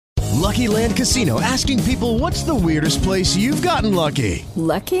Lucky Land Casino, asking people, what's the weirdest place you've gotten lucky?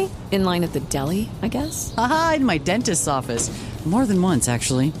 Lucky? In line at the deli, I guess? Aha, in my dentist's office. More than once,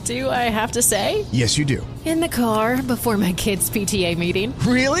 actually. Do I have to say? Yes, you do. In the car before my kids' PTA meeting.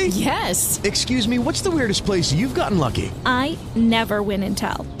 Really? Yes. Excuse me, what's the weirdest place you've gotten lucky? I never win and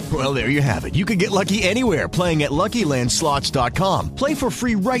tell. Well, there you have it. You can get lucky anywhere, playing at LuckyLandSlots.com. Play for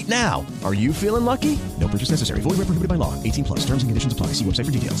free right now. Are you feeling lucky? No purchase necessary. Void where prohibited by law. 18 plus. Terms and conditions apply. See website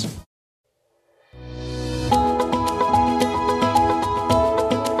for details.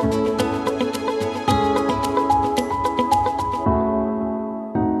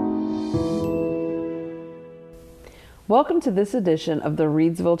 Welcome to this edition of the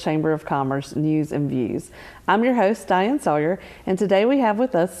Reidsville Chamber of Commerce News and Views. I'm your host, Diane Sawyer, and today we have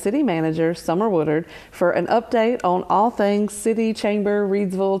with us City Manager Summer Woodard for an update on all things City, Chamber,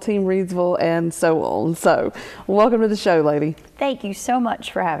 Reidsville, Team Reidsville, and so on. So, welcome to the show, lady. Thank you so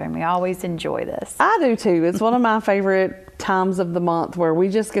much for having me. I always enjoy this. I do too. It's one of my favorite times of the month where we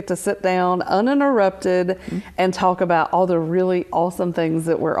just get to sit down uninterrupted and talk about all the really awesome things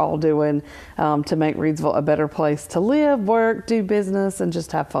that we're all doing to make Reidsville a better place to live, work, do business, and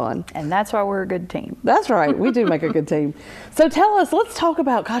just have fun. And that's why we're a good team. That's right. We do make a good team. So tell us, let's talk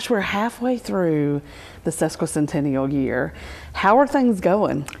about, gosh, we're halfway through the sesquicentennial year. How are things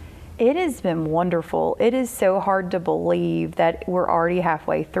going? It has been wonderful. It is so hard to believe that we're already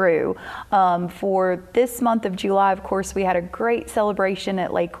halfway through. For this month of July, of course, we had a great celebration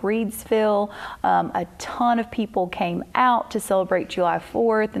at Lake Reidsville. A ton of people came out to celebrate July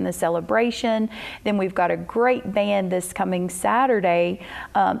 4th and the celebration. Then we've got a great band this coming Saturday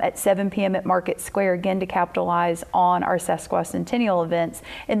at 7 p.m. at Market Square, again to capitalize on our sesquicentennial events.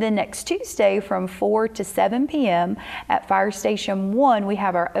 And then next Tuesday from 4 to 7 p.m. at Fire Station 1, we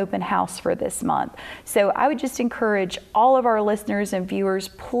have our open house for this month. So I would just encourage all of our listeners and viewers,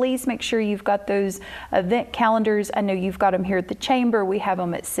 please make sure you've got those event calendars. I know you've got them here at the Chamber. We have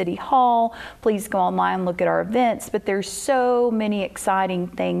them at City Hall. Please go online, look at our events, but there's so many exciting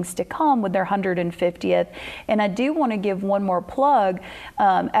things to come with their 150th. And I do want to give one more plug.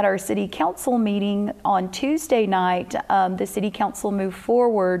 At our City Council meeting on Tuesday night, the City Council moved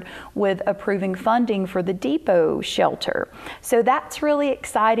forward with approving funding for the depot shelter. So that's really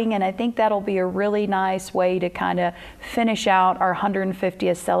exciting, and I think that'll be a really nice way to kind of finish out our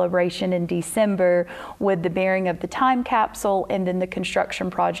 150th celebration in December with the bearing of the time capsule and then the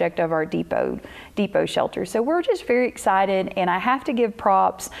construction project of our depot shelter. So we're just very excited, and I have to give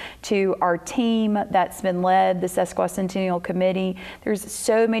props to our team that's been led, the Sesquicentennial Committee. There's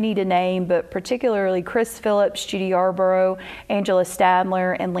so many to name, but particularly Chris Phillips, Judy Yarborough, Angela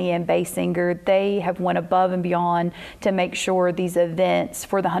Stadler, and Leanne Basinger. They have went above and beyond to make sure these events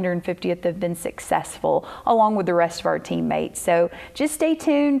for the 150th have been successful, along with the rest of our teammates. So just stay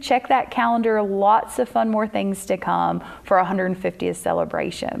tuned, check that calendar. Lots of fun, more things to come for our 150th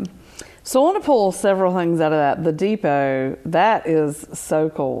celebration. So I want to pull several things out of that. The depot, that is so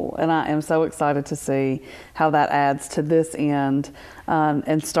cool, and I am so excited to see how that adds to this end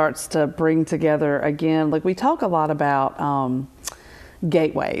and starts to bring together again. Like we talk a lot about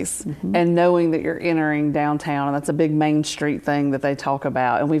gateways and knowing that you're entering downtown, and that's a big Main Street thing that they talk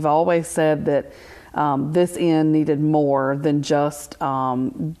about. And we've always said that this end needed more than just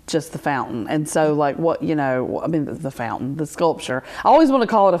the fountain. And so like the fountain, the sculpture. I always want to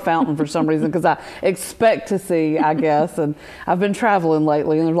call it a fountain for some reason because I expect to see, I guess, and I've been traveling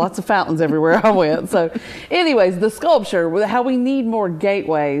lately and there's lots of fountains everywhere I went. So anyways, the sculpture, how we need more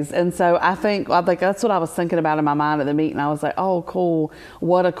gateways. And so I think that's what I was thinking about in my mind at the meeting. I was like, oh, cool.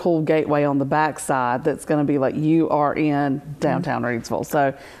 What a cool gateway on the backside that's going to be like you are in downtown Reidsville.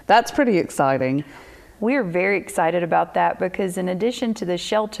 So that's pretty exciting. We're very excited about that because in addition to the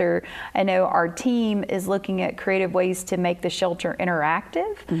shelter, I know our team is looking at creative ways to make the shelter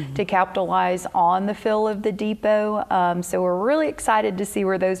interactive to capitalize on the feel of the depot. So we're really excited to see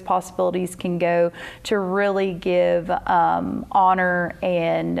where those possibilities can go to really give honor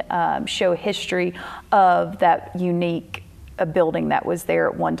and show history of that unique building that was there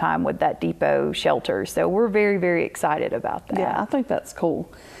at one time with that depot shelter. So we're very, very excited about that. Yeah, I think that's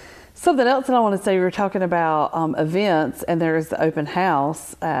cool. Something else that I want to say, we were talking about events, and there's the open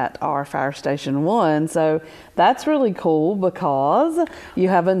house at our Fire Station 1. So that's really cool because you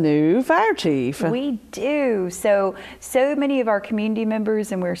have a new fire chief. We do. So many of our community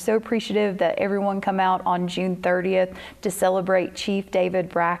members, and we're so appreciative that everyone come out on June 30th to celebrate Chief David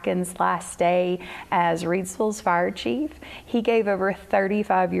Bracken's last day as Reidsville's fire chief. He gave over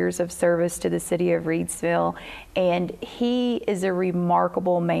 35 years of service to the city of Reidsville, and he is a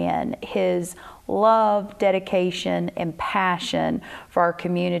remarkable man. again, his love, dedication, and passion for our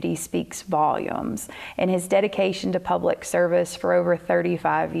community speaks volumes. And his dedication to public service for over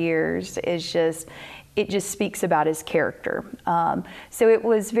 35 years is just, it just speaks about his character. So it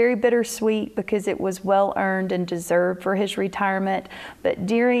was very bittersweet because it was well earned and deserved for his retirement. But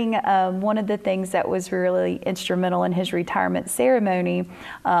during one of the things that was really instrumental in his retirement ceremony,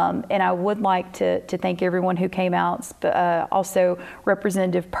 and I would like to thank everyone who came out, also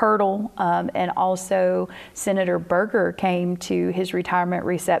Representative Pirtle and also Senator Berger came to his retirement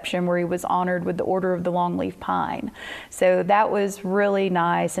reception where he was honored with the Order of the Longleaf Pine. So that was really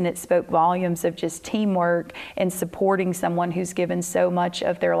nice, and it spoke volumes of just teamwork and supporting someone who's given so much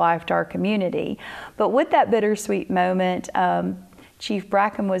of their life to our community. But with that bittersweet moment, Chief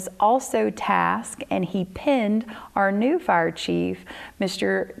Bracken was also tasked, and he pinned our new fire chief,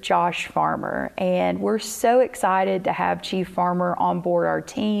 Mr. Josh Farmer. And we're so excited to have Chief Farmer on board our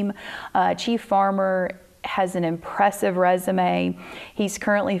team. Chief Farmer has an impressive resume. He's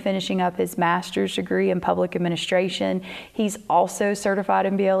currently finishing up his master's degree in public administration. He's also certified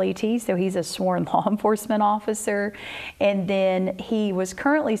in BLET, so he's a sworn law enforcement officer. And then he was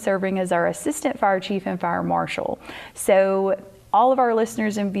currently serving as our assistant fire chief and fire marshal. So all of our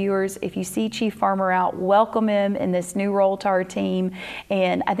listeners and viewers, if you see Chief Farmer out, welcome him in this new role to our team.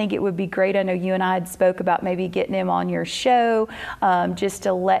 And I think it would be great. I know you and I had spoke about maybe getting him on your show just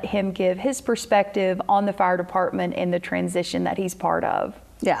to let him give his perspective on the fire department and the transition that he's part of.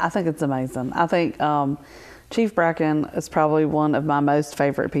 Yeah, I think it's amazing. I think Chief Bracken is probably one of my most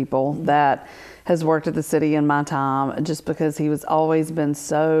favorite people that has worked at the city in my time, just because he was always been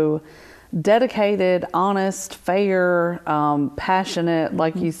so dedicated, honest, fair, passionate.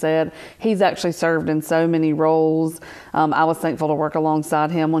 Like you said, he's actually served in so many roles. I was thankful to work alongside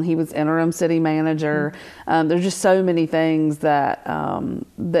him when he was interim city manager. There's just so many things that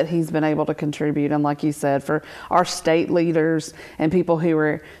that he's been able to contribute. And like you said, for our state leaders and people who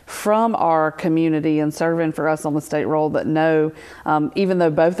are from our community and serving for us on the state role that know, even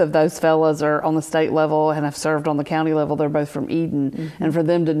though both of those fellas are on the state level and have served on the county level, they're both from Eden. And for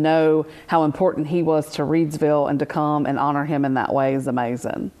them to know how important he was to Reidsville and to come and honor him in that way is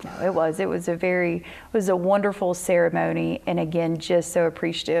amazing. No, it was a wonderful ceremony, and again, just so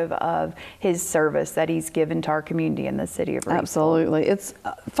appreciative of his service that he's given to our community in the city of Reidsville. Absolutely. It's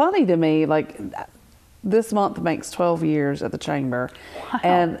funny to me, like this month makes 12 years at the chamber. Wow.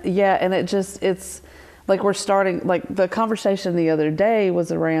 And it's like we're starting, like the conversation the other day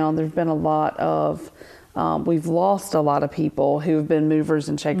was around, there's been a lot of we've lost a lot of people who've been movers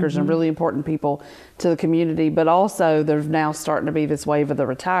and shakers and really important people to the community, but also there's now starting to be this wave of the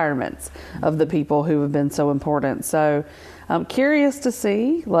retirements of the people who have been so important. So I'm curious to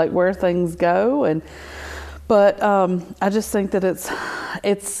see like where things go, but I just think that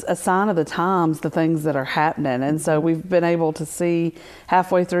it's a sign of the times, the things that are happening. And so we've been able to see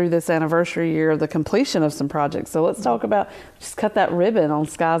halfway through this anniversary year the completion of some projects. So let's talk about, just cut that ribbon on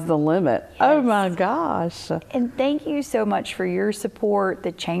Sky's the Limit. Yes. Oh my gosh. And thank you so much for your support,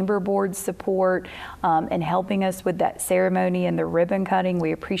 the Chamber Board's support, and helping us with that ceremony and the ribbon cutting.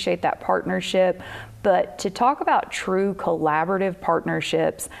 We appreciate that partnership. But to talk about true collaborative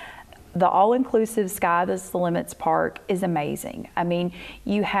partnerships, the all-inclusive Sky is the Limits Park is amazing. I mean,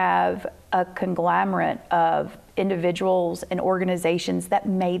 you have a conglomerate of individuals and organizations that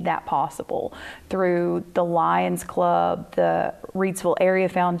made that possible, through the Lions Club, the Reidsville Area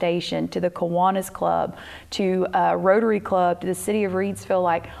Foundation, to the Kiwanis Club, to Rotary Club, to the City of Reidsville.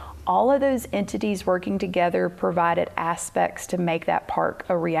 Like, all of those entities working together provided aspects to make that park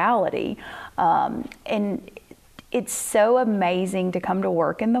a reality. And it's so amazing to come to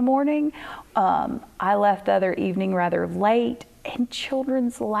work in the morning. I left the other evening rather late, and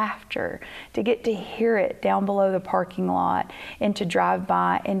children's laughter, to get to hear it down below the parking lot and to drive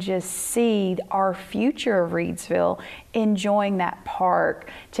by and just see our future of Reidsville enjoying that park,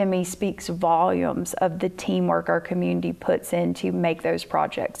 to me speaks volumes of the teamwork our community puts in to make those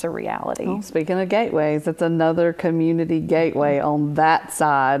projects a reality. Oh, speaking of gateways, it's another community gateway on that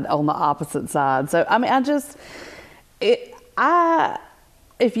side, on the opposite side. So, I mean,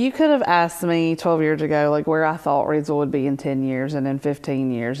 if you could have asked me 12 years ago, like where I thought Reidsville would be in 10 years and in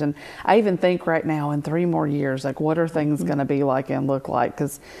 15 years, and I even think right now in 3 more years, like what are things going to be like and look like?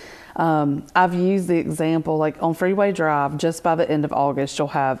 Because I've used the example, like on Freeway Drive, just by the end of August, you'll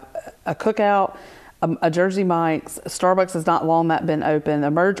have a cookout, a Jersey Mike's, Starbucks has not long that been open,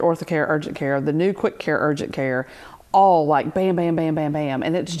 Emerge Orthocare Urgent Care, the new Quick Care Urgent Care, all like bam, bam, bam, bam, bam.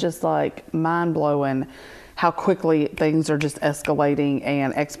 And it's just like mind blowing how quickly things are just escalating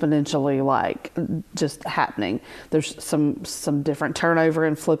and exponentially like just happening. There's some different turnover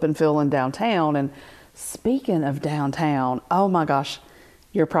and flip and fill in downtown. And speaking of downtown, oh my gosh,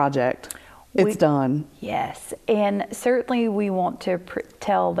 your project. It's done. Yes. And certainly we want to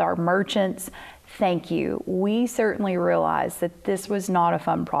tell our merchants, thank you. We certainly realize that this was not a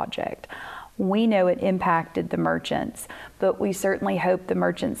fun project. We know it impacted the merchants, but we certainly hope the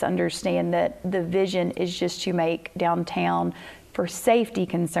merchants understand that the vision is just to make downtown, for safety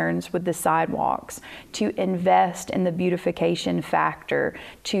concerns with the sidewalks, to invest in the beautification factor,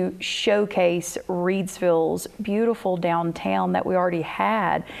 to showcase Reidsville's beautiful downtown that we already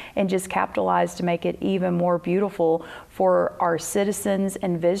had, and just capitalize to make it even more beautiful for our citizens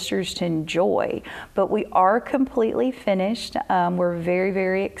and visitors to enjoy. But we are completely finished. We're very,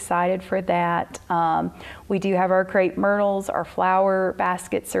 very excited for that. We do have our crepe myrtles, our flower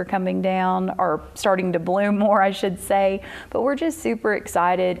baskets are coming down, are starting to bloom more, I should say, but we're just super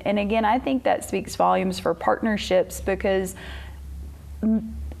excited. And again, I think that speaks volumes for partnerships, because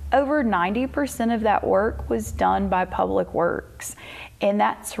over 90% of that work was done by Public Works. And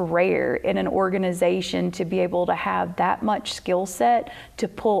that's rare in an organization to be able to have that much skill set to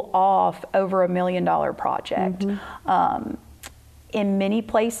pull off over $1 million project. In many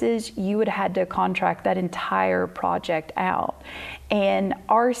places, you would have had to contract that entire project out. And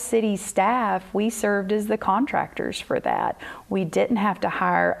our city staff, we served as the contractors for that. We didn't have to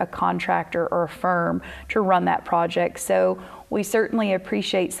hire a contractor or a firm to run that project. So we certainly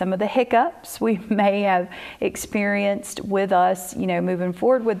appreciate some of the hiccups we may have experienced with us, moving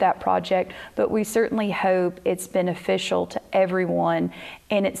forward with that project, but we certainly hope it's beneficial to everyone,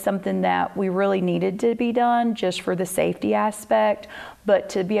 and it's something that we really needed to be done just for the safety aspect, but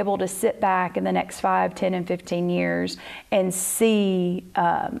to be able to sit back in the next 5, 10, and 15 years and see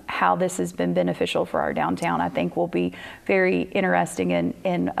how this has been beneficial for our downtown, I think will be very interesting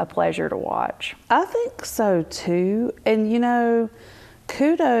and a pleasure to watch. I think so too. And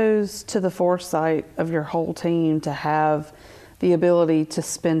kudos to the foresight of your whole team to have the ability to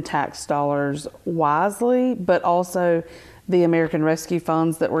spend tax dollars wisely, but also the American Rescue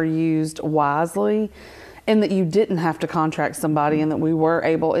Funds that were used wisely, and that you didn't have to contract somebody, and that we were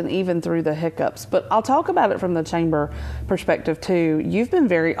able, and even through the hiccups. But I'll talk about it from the chamber perspective too. You've been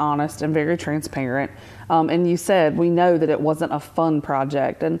very honest and very transparent, and you said, we know that it wasn't a fun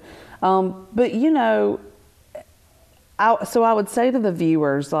project. And but so I would say to the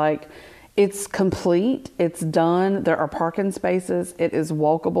viewers, like, it's complete, it's done, there are parking spaces, it is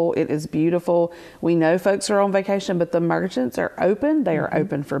walkable, it is beautiful. We know folks are on vacation, but the merchants are open, they are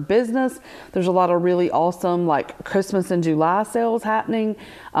open for business. There's a lot of really awesome like Christmas and July sales happening.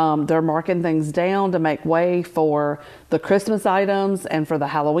 They're marking things down to make way for the Christmas items and for the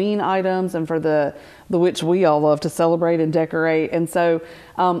Halloween items and for the which we all love to celebrate and decorate. And so,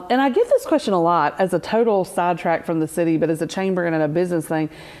 and I get this question a lot as a total sidetrack from the city, but as a chamber and a business thing,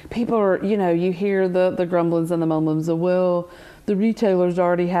 people are, you hear the grumblings and the mumblings of, well, the retailers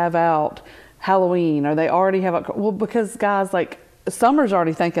already have out Halloween, or they already have out, well, because guys, like, summer's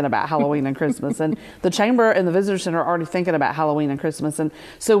already thinking about Halloween and Christmas, and the chamber and the visitor center are already thinking about Halloween and Christmas. And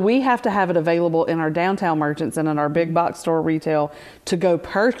so we have to have it available in our downtown merchants and in our big box store retail to go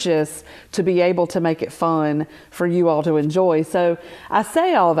purchase, to be able to make it fun for you all to enjoy. So I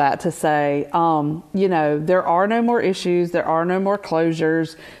say all that to say, there are no more issues. There are no more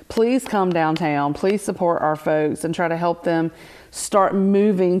closures. Please come downtown. Please support our folks and try to help them start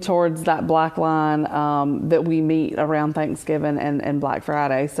moving towards that black line that we meet around Thanksgiving and Black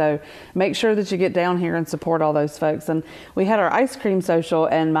Friday. So make sure that you get down here and support all those folks. And we had our ice cream social,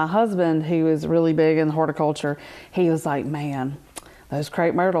 and my husband, who is really big in horticulture, he was like, man, those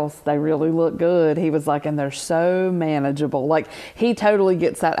crepe myrtles, they really look good. He was like, and they're so manageable. Like, he totally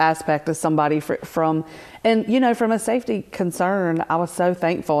gets that aspect of somebody from a safety concern. I was so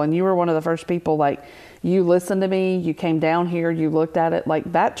thankful. And you were one of the first people, like, you listened to me, you came down here, you looked at it.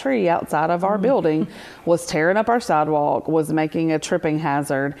 Like, that tree outside of our building was tearing up our sidewalk, was making a tripping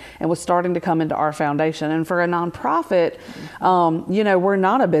hazard, and was starting to come into our foundation. And for a nonprofit, we're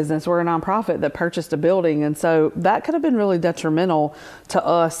not a business, we're a nonprofit that purchased a building. And so that could have been really detrimental to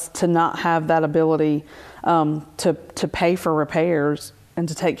us to not have that ability to pay for repairs and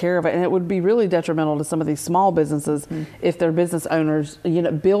to take care of it. And it would be really detrimental to some of these small businesses if their business owners,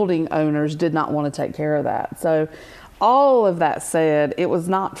 building owners, did not want to take care of that. So all of that said, it was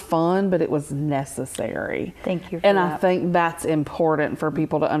not fun, but it was necessary. Thank you for and that. I think that's important for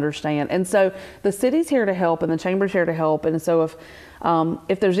people to understand. And so the city's here to help, and the chamber's here to help. And so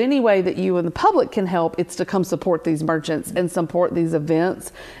if there's any way that you and the public can help, it's to come support these merchants and support these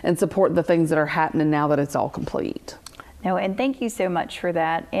events and support the things that are happening now that it's all complete. No, and thank you so much for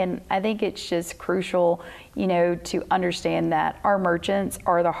that. And I think it's just crucial, to understand that our merchants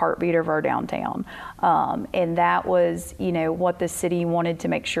are the heartbeat of our downtown. And that was, what the city wanted to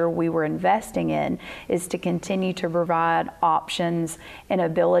make sure we were investing in, is to continue to provide options and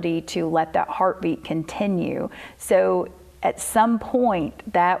ability to let that heartbeat continue. So at some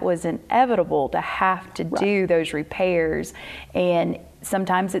point, that was inevitable to have to do those repairs. And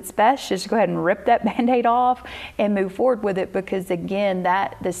sometimes it's best just to go ahead and rip that Band-Aid off and move forward with it, because again,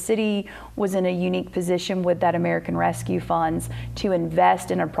 that the city was in a unique position with that American Rescue Funds to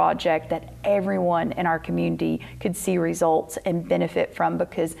invest in a project that everyone in our community could see results and benefit from,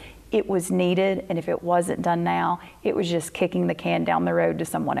 because it was needed, and if it wasn't done now, it was just kicking the can down the road to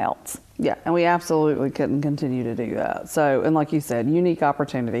someone else. Yeah, and we absolutely couldn't continue to do that. So, and like you said, unique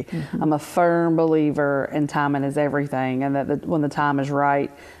opportunity. I'm a firm believer in timing is everything, and that when the time is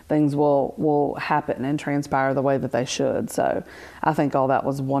right, things will happen and transpire the way that they should. So I think all that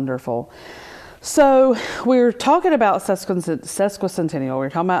was wonderful. So we're talking about sesquicentennial. We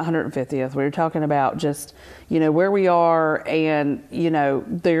were talking about 150th. We were talking about just, where we are, and,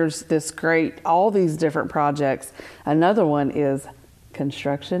 there's this great, all these different projects. Another one is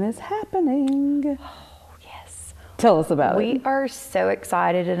construction is happening. Oh, yes. Tell us about it. We are so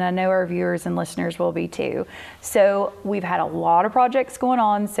excited, and I know our viewers and listeners will be too. So we've had a lot of projects going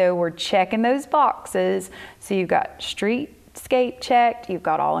on, so we're checking those boxes. So you've got streetscape checked, you've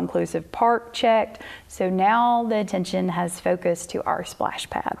got all-inclusive park checked. So now the attention has focused to our splash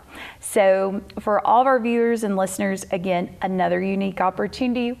pad. So for all of our viewers and listeners, again, another unique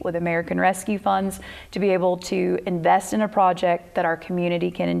opportunity with American Rescue Funds to be able to invest in a project that our community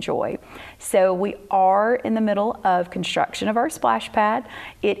can enjoy. So we are in the middle of construction of our splash pad.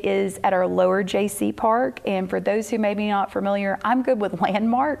 It is at our lower JC Park, and for those who may be not familiar, I'm good with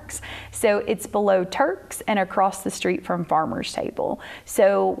landmarks. So it's below Turks and across the street from Farmer's Table.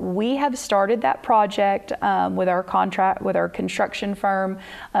 So we have started that project with our contract with our construction firm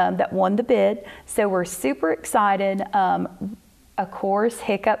that won the bid. So we're super excited. Of course,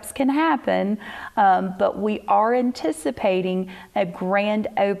 hiccups can happen, but we are anticipating a grand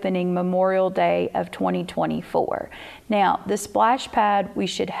opening Memorial Day of 2024. Now, the splash pad, we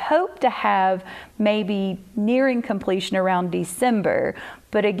should hope to have maybe nearing completion around December.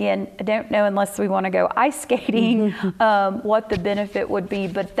 But again, I don't know, unless we want to go ice skating, what the benefit would be.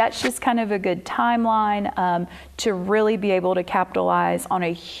 But that's just kind of a good timeline to really be able to capitalize on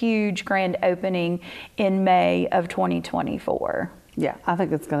a huge grand opening in May of 2024. Yeah, I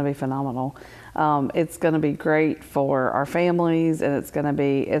think it's going to be phenomenal. It's going to be great for our families, and it's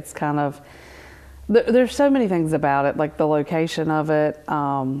kind of, there's so many things about it, like the location of it.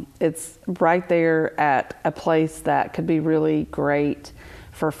 It's right there at a place that could be really great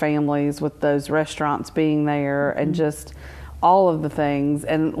for families, with those restaurants being there and just all of the things.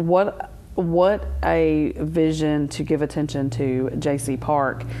 And what a vision to give attention to JC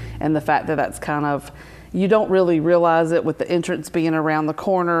Park, and the fact that that's kind of, you don't really realize it with the entrance being around the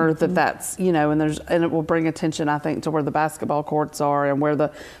corner, that's, and it will bring attention, I think, to where the basketball courts are and where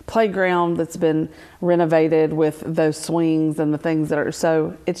the playground that's been renovated with those swings and the things that are,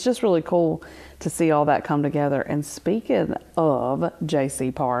 so it's just really cool to see all that come together. And speaking of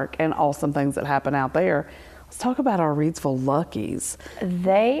JC Park and awesome things that happen out there, let's talk about our Reidsville Luckies.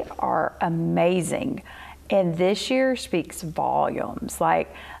 They are amazing. And this year speaks volumes.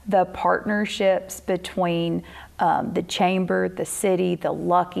 Like the partnerships between the chamber, the city, the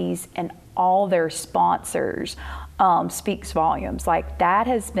Luckies, and all their sponsors speaks volumes. Like that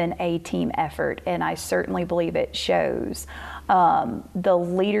has been a team effort, and I certainly believe it shows. The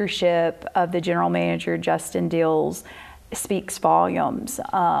leadership of the general manager, Justin Dills, speaks volumes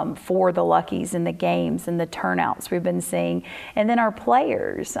for the Luckies and the games and the turnouts we've been seeing. And then our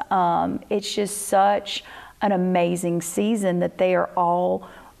players, it's just such an amazing season that they are all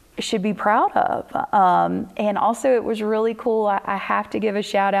should be proud of. And also it was really cool. I have to give a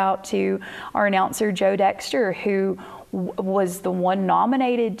shout out to our announcer, Joe Dexter, who was the one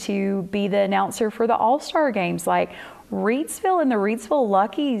nominated to be the announcer for the All-Star games. Like Reidsville and the Reidsville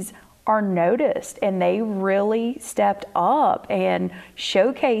Luckies are noticed, and they really stepped up and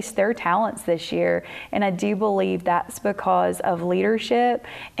showcased their talents this year. And I do believe that's because of leadership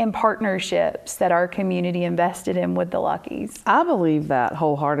and partnerships that our community invested in with the Luckies. I believe that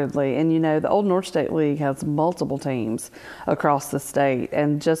wholeheartedly. And the Old North State League has multiple teams across the state,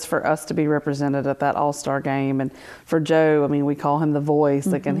 and just for us to be represented at that All-Star game, and for Joe, we call him the voice,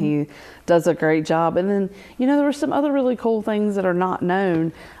 and he does a great job. And then there were some other really cool things that are not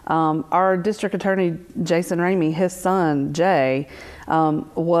known. Our district attorney, Jason Ramey, his son, Jay,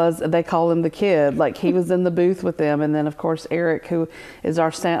 they call him the kid. Like, he was in the booth with them. And then, of course, Eric, who is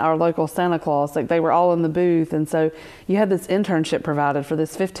our local Santa Claus, they were all in the booth. And so you had this internship provided for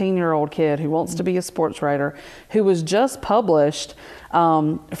this 15-year-old kid who wants to be a sports writer, who was just published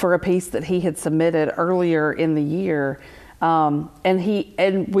for a piece that he had submitted earlier in the year. And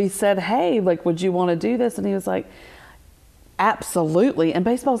we said, hey, would you want to do this? And he was like, absolutely. And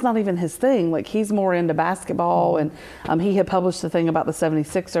baseball's not even his thing. He's more into basketball, and he had published the thing about the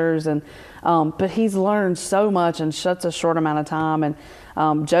 76ers, and but he's learned so much in such a short amount of time.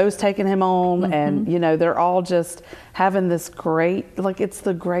 And Joe's taking him on, and they're all just having this great, it's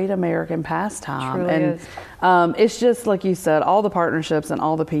the great American pastime. Truly and is. It's just like you said, all the partnerships and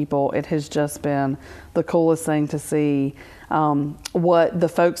all the people. It has just been the coolest thing to see. What the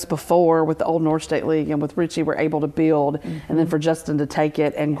folks before with the Old North State League and with Richie were able to build, and then for Justin to take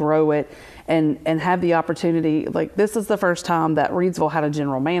it and grow it and have the opportunity. This is the first time that Reidsville had a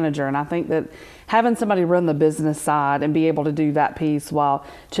general manager, and I think that having somebody run the business side and be able to do that piece while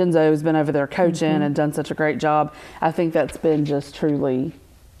Chenzo's been over there coaching and done such a great job, I think that's been just truly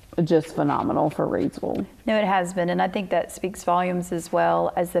just phenomenal for Reidsville. No, it has been, and I think that speaks volumes as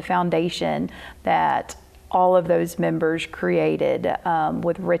well as the foundation that all of those members created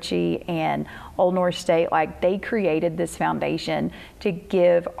with Richie and Old North State. They created this foundation to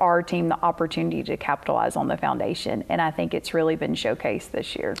give our team the opportunity to capitalize on the foundation, and I think it's really been showcased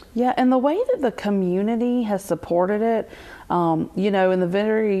this year. Yeah, and the way that the community has supported it, in the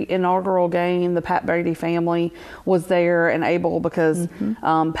very inaugural game, the Pat Brady family was there and able, because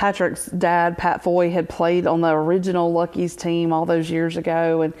Patrick's dad, Pat Foy, had played on the original Luckies team all those years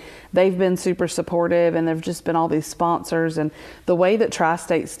ago, and they've been super supportive, and there've just been all these sponsors. And the way that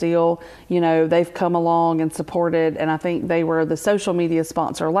Tri-State Steel, they've come along and supported, and I think they were the social media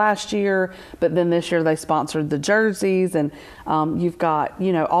sponsor last year, but then this year they sponsored the jerseys, and you've got,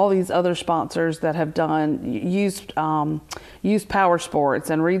 all these other sponsors that have used Power Sports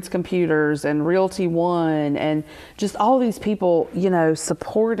and Reed's Computers and Realty One, and just all these people,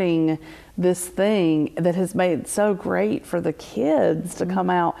 supporting this thing that has made it so great for the kids to come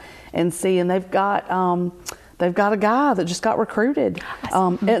out and see. And they've got a guy that just got recruited.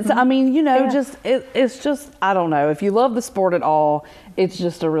 It's just, I don't know, if you love the sport at all, it's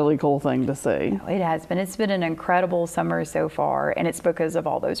just a really cool thing to see. It has been. It's been an incredible summer so far, and it's because of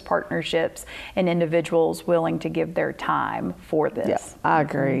all those partnerships and individuals willing to give their time for this. Yes, I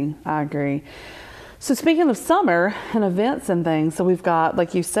agree. So speaking of summer and events and things, so we've got,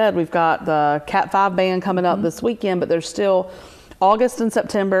 like you said, we've got the Cat 5 band coming up this weekend, but there's still August and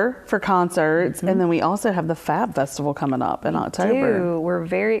September for concerts, and then we also have the Fab Festival coming up in October. We're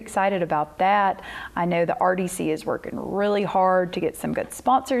very excited about that. I know the RDC is working really hard to get some good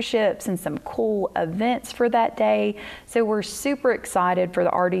sponsorships and some cool events for that day. So we're super excited for the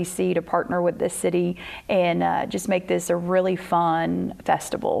RDC to partner with the city and just make this a really fun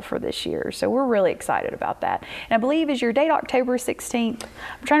festival for this year. So we're really excited about that. And I believe, is your date October 16th?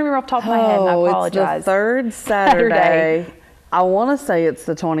 I'm trying to remember off the top of my head, and I apologize. It's the third Saturday. I want to say it's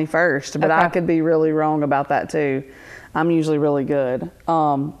the 21st, but I could be really wrong about that too. I'm usually really good.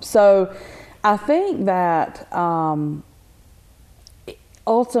 So I think that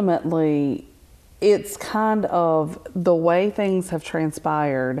ultimately it's kind of the way things have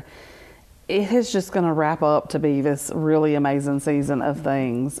transpired. It is just going to wrap up to be this really amazing season of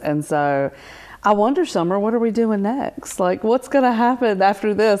things. And so I wonder, Summer, what are we doing next? What's going to happen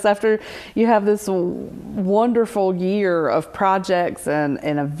after this? After you have this wonderful year of projects and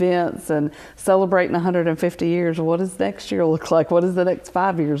events and celebrating 150 years, what does next year look like? What does the next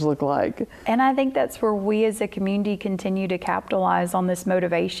 5 years look like? And I think that's where we as a community continue to capitalize on this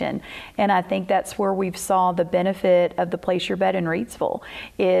motivation. And I think that's where we've saw the benefit of the Place Your Bet in Reidsville,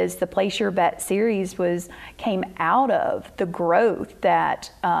 is the Place Your Bet series came out of the growth that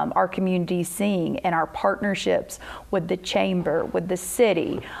our community's seen seeing in our partnerships with the chamber, with the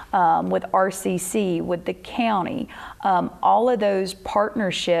city, with RCC, with the county. All of those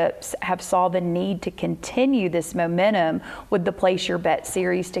partnerships have saw the need to continue this momentum with the Place Your Bet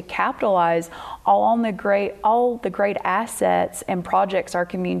series to capitalize all the great assets and projects our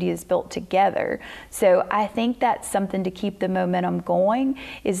community has built together. So I think that's something to keep the momentum going,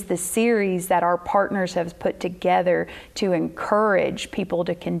 is the series that our partners have put together to encourage people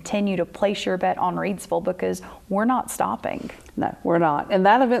to continue to place your bet on Reidsville, because we're not stopping. No, we're not. And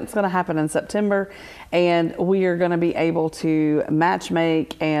that event's going to happen in September, and we are going to be able to match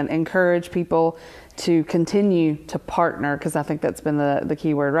make and encourage people to continue to partner, because I think that's been the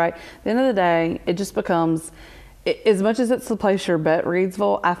key word, right? At the end of the day, it just becomes, as much as it's the Place Your Bet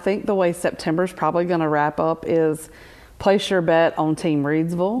Reidsville, I think the way September's probably going to wrap up is place your bet on Team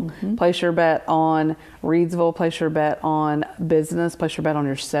Reidsville, place your bet on Reidsville, place your bet on business, place your bet on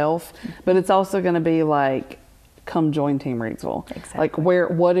yourself. But it's also going to be like, come join Team Reidsville. Exactly. Like,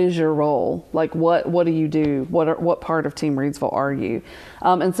 what is your role? Like, what do you do? What part of Team Reidsville are you?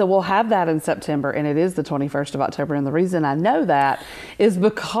 And so we'll have that in September, and it is the 21st of October. And the reason I know that is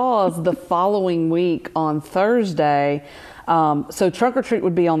because the following week on Thursday, so Trunk or Treat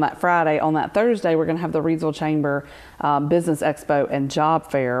would be on that Friday. On that Thursday, we're going to have the Reidsville Chamber Business Expo and Job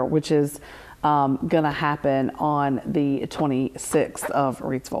Fair, which is going to happen on the 26th of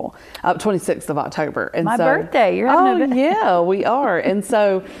Reidsville, 26th of October. And My birthday. You're having yeah, we are. And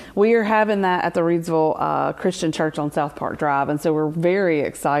so we are having that at the Reidsville Christian Church on South Park Drive. And so we're very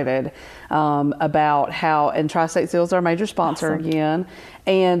excited about how, and Tri-State Steel is our major sponsor again.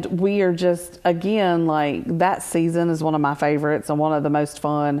 And we are just, again, like, that season is one of my favorites and one of the most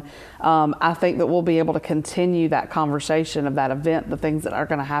fun. I think that we'll be able to continue that conversation of that event, the things that are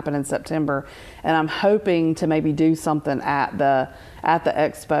going to happen in September. And I'm hoping to maybe do something at the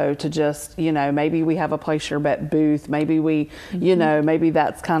expo to just, maybe we have a Place Your Bet booth. Maybe we, maybe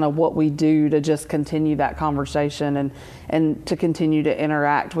that's kind of what we do to just continue that conversation and to continue to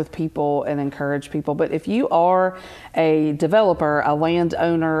interact with people and encourage people. But if you are a developer, a land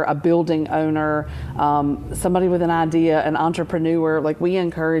owner, a building owner, somebody with an idea, an entrepreneur, like, we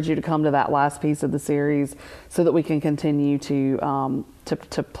encourage you to come to that last piece of the series so that we can continue to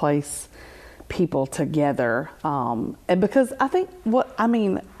place people together. And because I think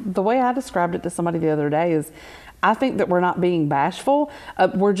the way I described it to somebody the other day is, I think that we're not being bashful.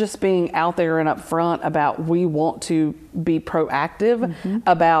 We're just being out there and upfront about, we want to be proactive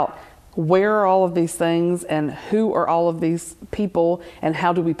about where are all of these things and who are all of these people and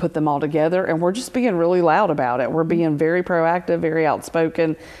how do we put them all together. And we're just being really loud about it. We're being very proactive, very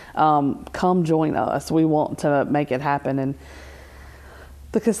outspoken. Come join us. We want to make it happen. And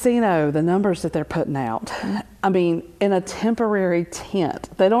the casino, the numbers that they're putting out, I mean, in a temporary tent.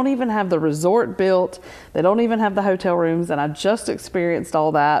 They don't even have the resort built. They don't even have the hotel rooms. And I just experienced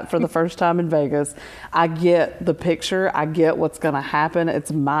all that for the first time in Vegas. I get the picture. I get what's going to happen.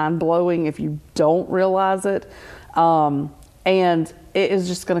 It's mind-blowing if you don't realize it. And it is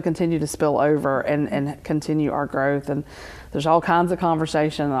just going to continue to spill over and continue our growth. And there's all kinds of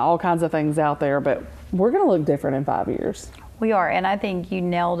conversation and all kinds of things out there. But we're going to look different in 5 years. We are, and I think you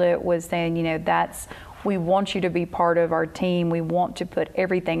nailed it, was saying, we want you to be part of our team. We want to put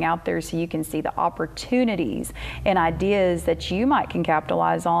everything out there so you can see the opportunities and ideas that you can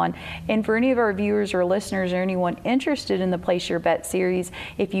capitalize on. And for any of our viewers or listeners or anyone interested in the Place Your Bet series,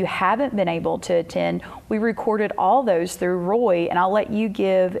 if you haven't been able to attend, we recorded all those through Roy, and I'll let you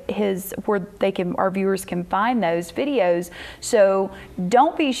give where our viewers can find those videos. So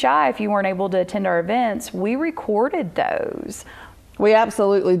don't be shy if you weren't able to attend our events. We recorded those. We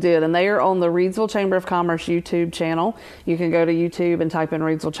absolutely did, and they are on the Reidsville Chamber of Commerce YouTube channel. You can go to YouTube and type in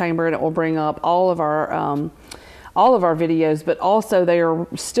Reidsville Chamber, and it will bring up all of our videos. But also, they are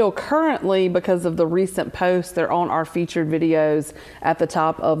still currently, because of the recent posts, they're on our featured videos at the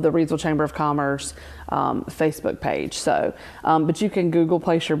top of the Reidsville Chamber of Commerce Facebook page. So, but you can Google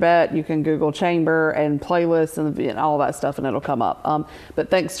Place Your Bet, you can Google Chamber and playlists and all that stuff, and it'll come up.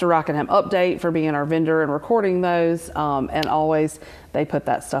 But thanks to Rockingham Update for being our vendor and recording those, and always they put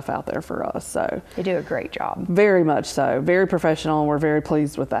that stuff out there for us. So they do a great job. Very much so. Very professional, and we're very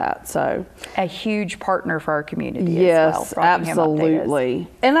pleased with that. So a huge partner for our community. Yes, as well. Absolutely.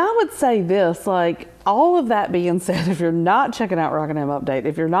 And I would say this, like, all of that being said, if you're not checking out Rockingham Update,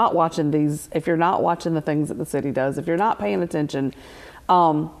 if you're not watching the things that the city does, if you're not paying attention,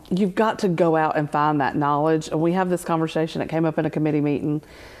 you've got to go out and find that knowledge. And we have this conversation that came up in a committee meeting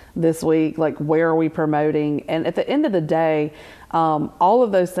this week, like, where are we promoting? And at the end of the day, all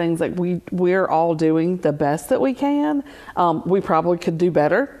of those things. Like we're all doing the best that we can. We probably could do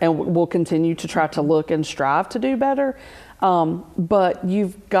better, and we'll continue to try to look and strive to do better. But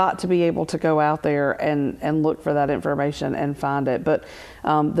you've got to be able to go out there and look for that information and find it. But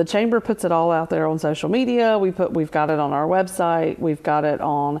the chamber puts it all out there on social media. We've got it on our website. We've got it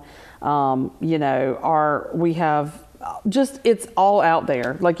on, we have just, it's all out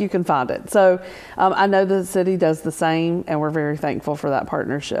there. Like, you can find it. So I know the city does the same, and we're very thankful for that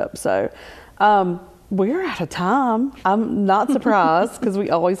partnership. So we're out of time. I'm not surprised because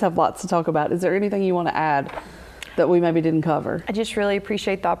we always have lots to talk about. Is there anything you want to add that we maybe didn't cover? I just really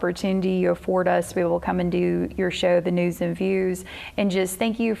appreciate the opportunity you afford us to be able to come and do your show, The News and Views, and just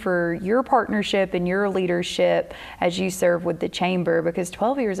thank you for your partnership and your leadership as you serve with the chamber, because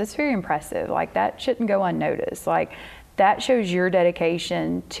 12 years, that's very impressive. Like, that shouldn't go unnoticed. Like, that shows your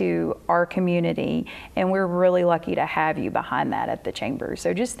dedication to our community, and we're really lucky to have you behind that at the chamber.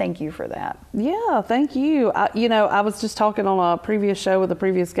 So just thank you for that. Yeah, thank you. I was just talking on a previous show with a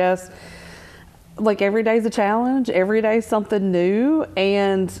previous guest. Like, every day's a challenge, every day's something new,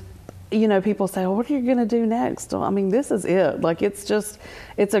 and people say, well, what are you going to do next? Well, I mean, this is it. Like, it's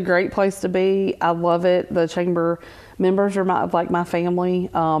a great place to be. I love it. The chamber members are my family.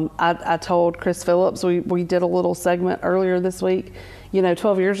 I told Chris Phillips, we did a little segment earlier this week.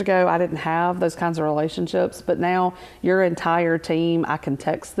 12 years ago, I didn't have those kinds of relationships, but now your entire team, I can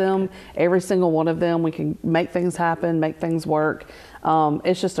text them, every single one of them. We can make things happen, make things work.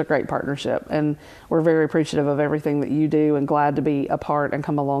 It's just a great partnership, and we're very appreciative of everything that you do and glad to be a part and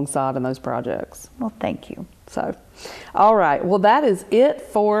come alongside in those projects. Well, thank you. So, all right. Well, that is it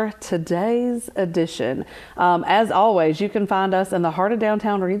for today's edition. As always, you can find us in the heart of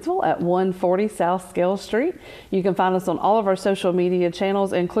downtown Reidsville at 140 South Scale Street. You can find us on all of our social media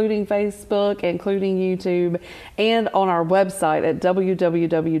channels, including Facebook, including YouTube, and on our website at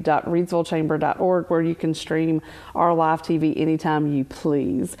www.reidsvillechamber.org, where you can stream our live TV anytime you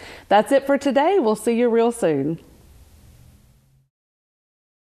please. That's it for today. We'll see you real soon.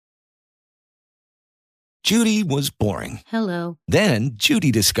 Judy was boring. Hello. Then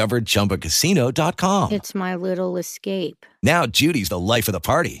Judy discovered ChumbaCasino.com. It's my little escape. Now Judy's the life of the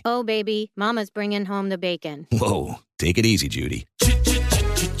party. Oh, baby, mama's bringing home the bacon. Whoa, take it easy, Judy.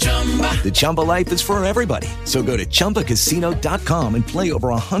 The Chumba life is for everybody. So go to ChumbaCasino.com and play over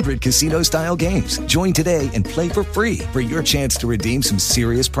 100 casino-style games. Join today and play for free for your chance to redeem some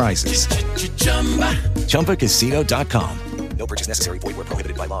serious prizes. ChumbaCasino.com. No purchase necessary. Void where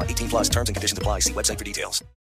prohibited by law. 18+ terms and conditions apply. See website for details.